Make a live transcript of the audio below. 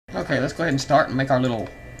Okay, let's go ahead and start and make our little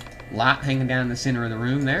light hanging down in the center of the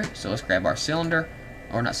room there. So let's grab our cylinder,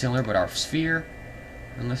 or not cylinder, but our sphere,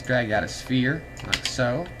 and let's drag out a sphere, like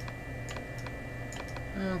so.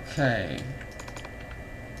 Okay.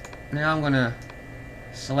 Now I'm going to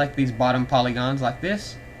select these bottom polygons like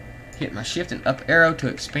this, hit my shift and up arrow to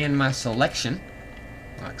expand my selection,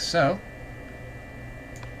 like so.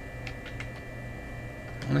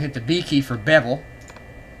 I'm going to hit the B key for bevel,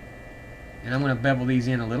 and I'm going to bevel these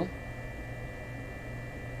in a little,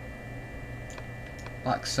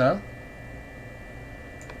 like so.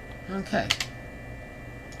 Okay.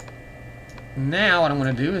 Now what I'm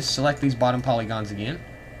going to do is select these bottom polygons again.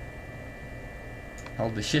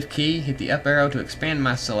 Hold the shift key, hit the up arrow to expand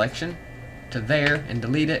my selection to there and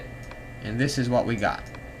delete it, and this is what we got.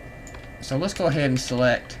 So let's go ahead and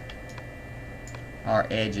select our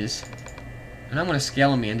edges, and I'm going to scale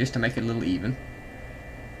them in just to make it a little even,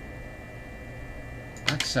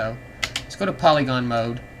 like so. Let's go to polygon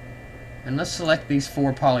mode, and let's select these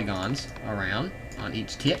 4 polygons around on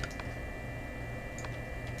each tip,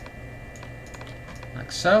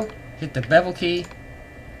 like so. Hit the bevel key,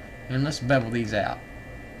 and let's bevel these out,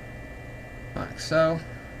 like so.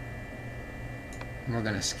 And we're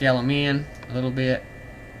going to scale them in a little bit,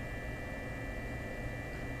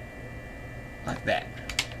 like that.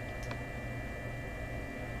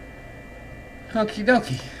 Okie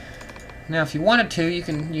dokie. Now if you wanted to, you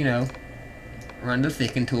can, run the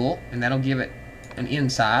thicken tool, and that'll give it an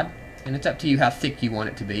inside, and it's up to you how thick you want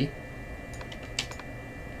it to be.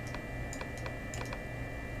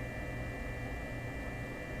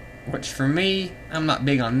 Which for me, I'm not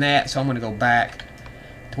big on that, so I'm going to go back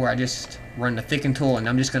to where I just run the thicken tool, and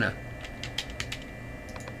I'm just going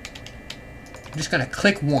to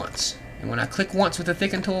click once. And when I click once with the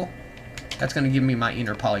thicken tool, that's going to give me my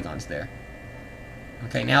inner polygons there.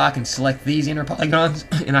 Okay, now I can select these inner polygons,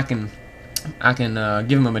 and I can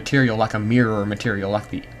give them a material like a mirror material, like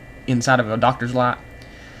the inside of a doctor's light.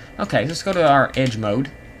 Okay, let's go to our edge mode,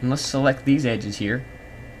 and let's select these edges here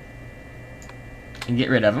and get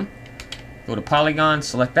rid of them. Go to polygon,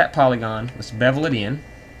 select that polygon, let's bevel it in,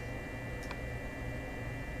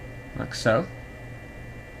 like so.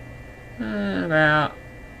 About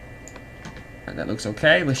that looks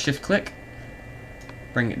okay. Let's shift click,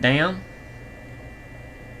 bring it down,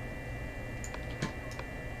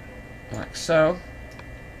 like so.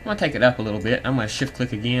 I'm going to take it up a little bit. I'm going to shift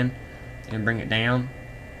click again and bring it down,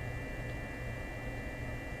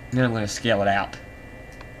 and then I'm going to scale it out.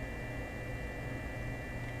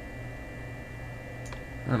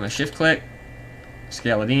 I'm going to shift click,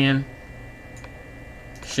 scale it in,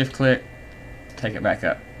 shift click, take it back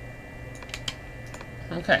up.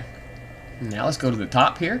 Okay, now let's go to the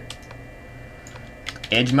top here.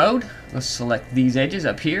 Edge mode, let's select these edges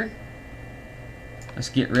up here. Let's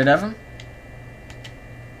get rid of them.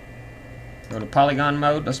 Go to polygon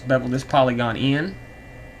mode, let's bevel this polygon in.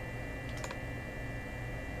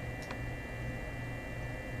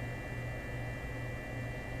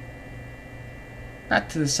 About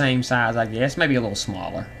to the same size, I guess, maybe a little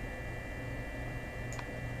smaller.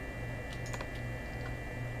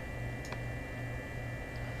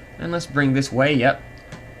 And let's bring this way up,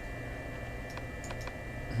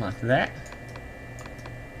 like that.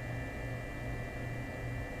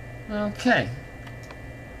 Okay.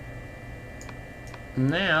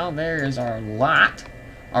 Now there's our light,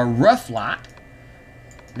 our rough light.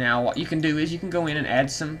 Now what you can do is you can go in and add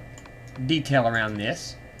some detail around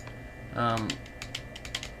this.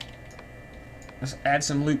 Let's add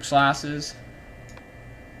some loop slices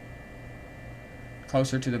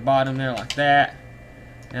closer to the bottom there, like that.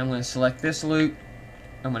 Now I'm going to select this loop.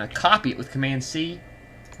 I'm going to copy it with Command C.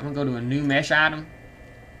 I'm going to go to a new mesh item,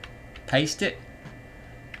 paste it,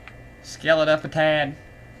 scale it up a tad,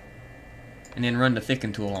 and then run the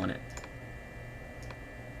thicken tool on it,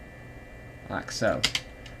 like so.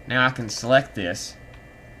 Now I can select this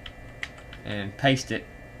and paste it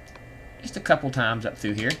just a couple times up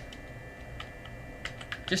through here,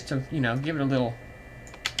 just to, give it a little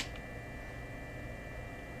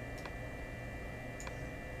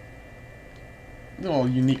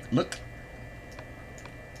unique look.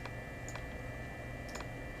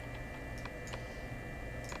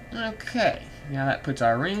 Okay, now that puts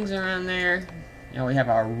our rings around there. Now we have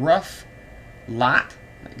our rough light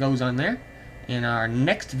that goes on there. In our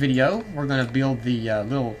next video, we're going to build the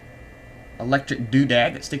little electric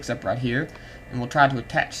doodad that sticks up right here, and we'll try to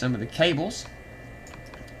attach some of the cables.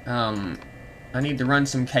 I need to run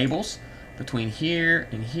some cables between here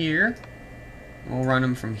and here. We'll run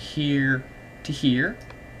them from here to here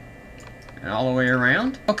and all the way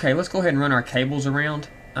around. Okay, let's go ahead and run our cables around.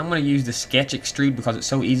 I'm going to use the sketch extrude because it's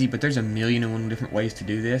so easy, but there's a million and one different ways to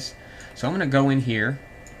do this. So I'm going to go in here,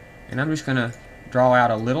 and I'm just going to draw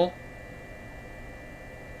out a little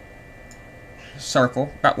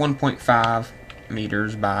circle, about 1.5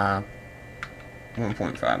 meters by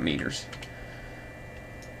 1.5 meters.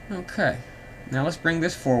 Okay, now let's bring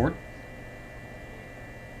this forward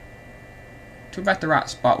to about the right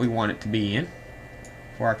spot we want it to be in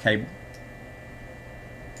for our cable.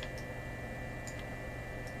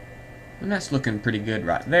 And that's looking pretty good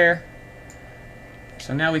right there.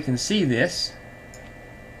 So now we can see this.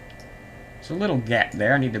 There's a little gap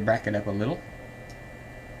there. I need to back it up a little.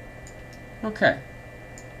 Okay.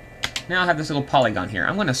 Now I have this little polygon here.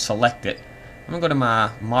 I'm going to select it. I'm going to go to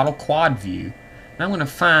my model quad view, and I'm going to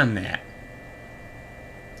find that.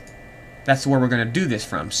 That's where we're going to do this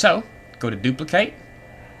from. So, go to duplicate,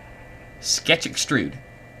 sketch extrude,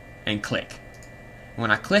 and click.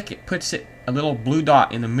 When I click, it puts it a little blue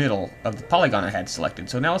dot in the middle of the polygon I had selected.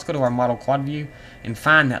 So now let's go to our model quad view and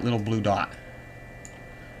find that little blue dot.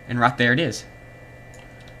 And right there it is.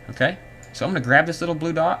 Okay? So I'm going to grab this little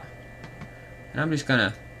blue dot, and I'm just going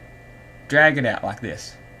to drag it out like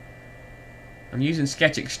this. I'm using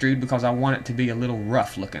sketch extrude because I want it to be a little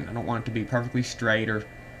rough looking. I don't want it to be perfectly straight or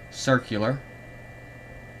circular.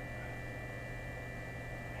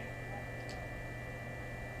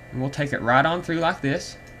 And we'll take it right on through like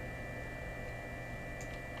this.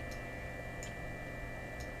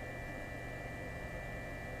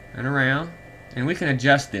 And around. And we can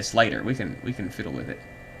adjust this later. We can fiddle with it.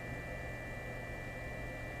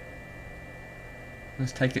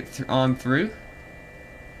 Let's take it on through.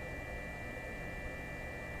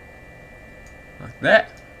 Like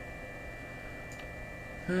that.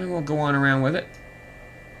 And we'll go on around with it.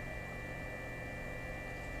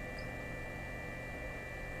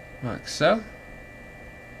 Like so.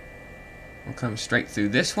 We'll come straight through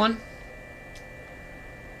this one.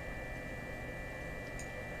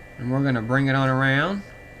 And we're going to bring it on around.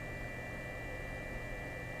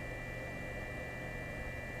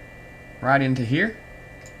 Right into here.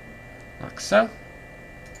 Like so.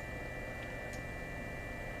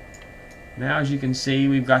 Now as you can see,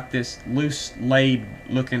 we've got this loose laid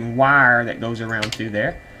looking wire that goes around through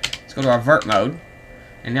there. Let's go to our vert mode.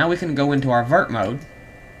 And now we can go into our vert mode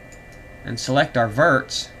and select our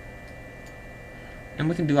verts, and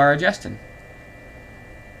we can do our adjusting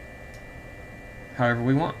however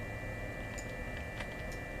we want.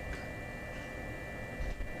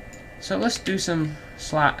 So let's do some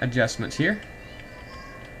slight adjustments here.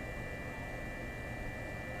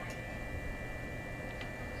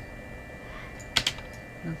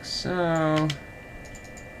 Like so.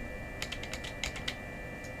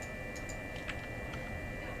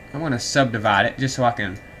 I want to subdivide it just so I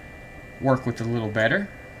can work with it a little better.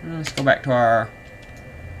 Let's go back to our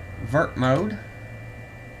vert mode,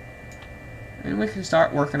 and we can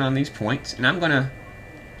start working on these points, and I'm going to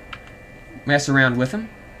mess around with them.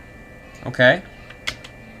 Okay,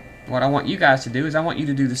 what I want you guys to do is I want you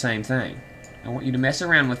to do the same thing. I want you to mess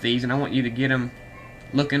around with these, and I want you to get them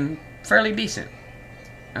looking fairly decent.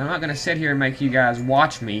 I'm not going to sit here and make you guys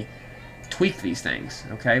watch me tweak these things,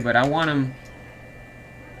 okay, but I want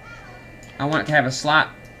it to have a slight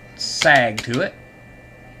sag to it,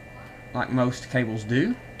 like most cables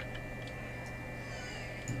do.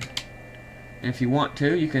 And if you want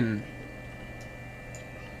to, you can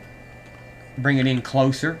bring it in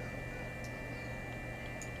closer.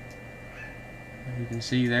 You can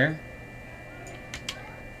see there.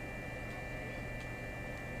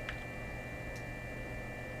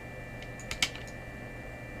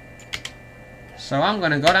 So what I'm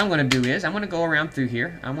going to do is I'm going to go around through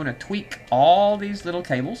here. I'm going to tweak all these little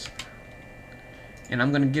cables, and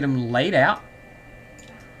I'm going to get them laid out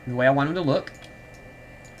the way I want them to look.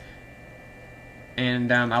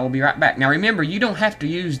 And I will be right back. Now remember, you don't have to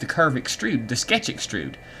use the curve extrude, the sketch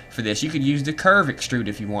extrude for this. You could use the curve extrude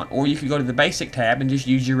if you want, or you could go to the basic tab and just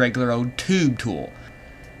use your regular old tube tool.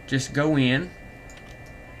 Just go in,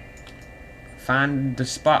 find the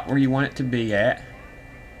spot where you want it to be at,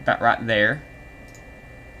 about right there.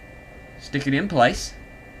 Stick it in place,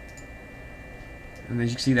 and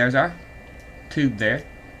as you can see, there's our tube there.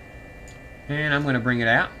 And I'm going to bring it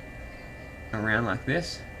out around like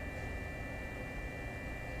this.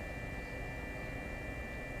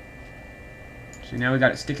 So now we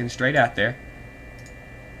got it sticking straight out there.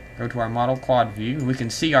 Go to our model quad view, and we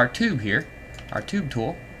can see our tube here, our tube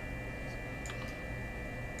tool.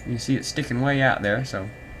 You can see it sticking way out there, so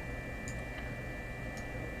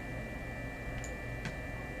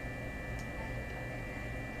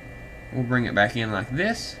we'll bring it back in like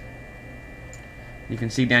this. You can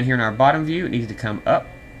see down here in our bottom view, it needs to come up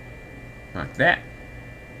like that.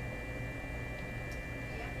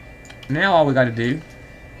 Now all we got to do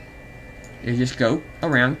is just go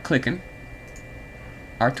around clicking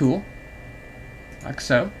our tool, like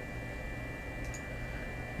so.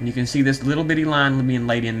 And you can see this little bitty line being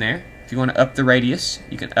laid in there. If you want to up the radius,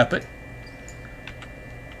 you can up it.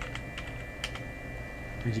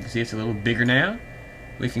 As you can see, it's a little bigger now.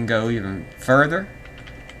 We can go even further,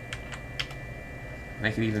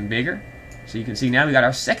 make it even bigger. So you can see now we got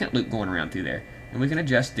our second loop going around through there. And we can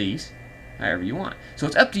adjust these however you want. So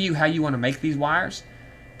it's up to you how you want to make these wires.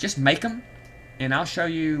 Just make them, and I'll show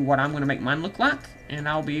you what I'm going to make mine look like, and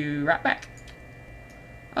I'll be right back.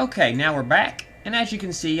 Okay, now we're back, and as you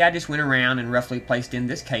can see, I just went around and roughly placed in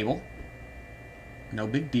this cable. No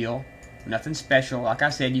big deal. Nothing special. Like I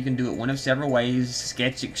said, you can do it one of several ways.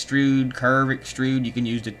 Sketch, extrude, curve, extrude. You can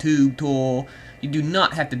use the tube tool. You do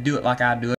not have to do it like I do it.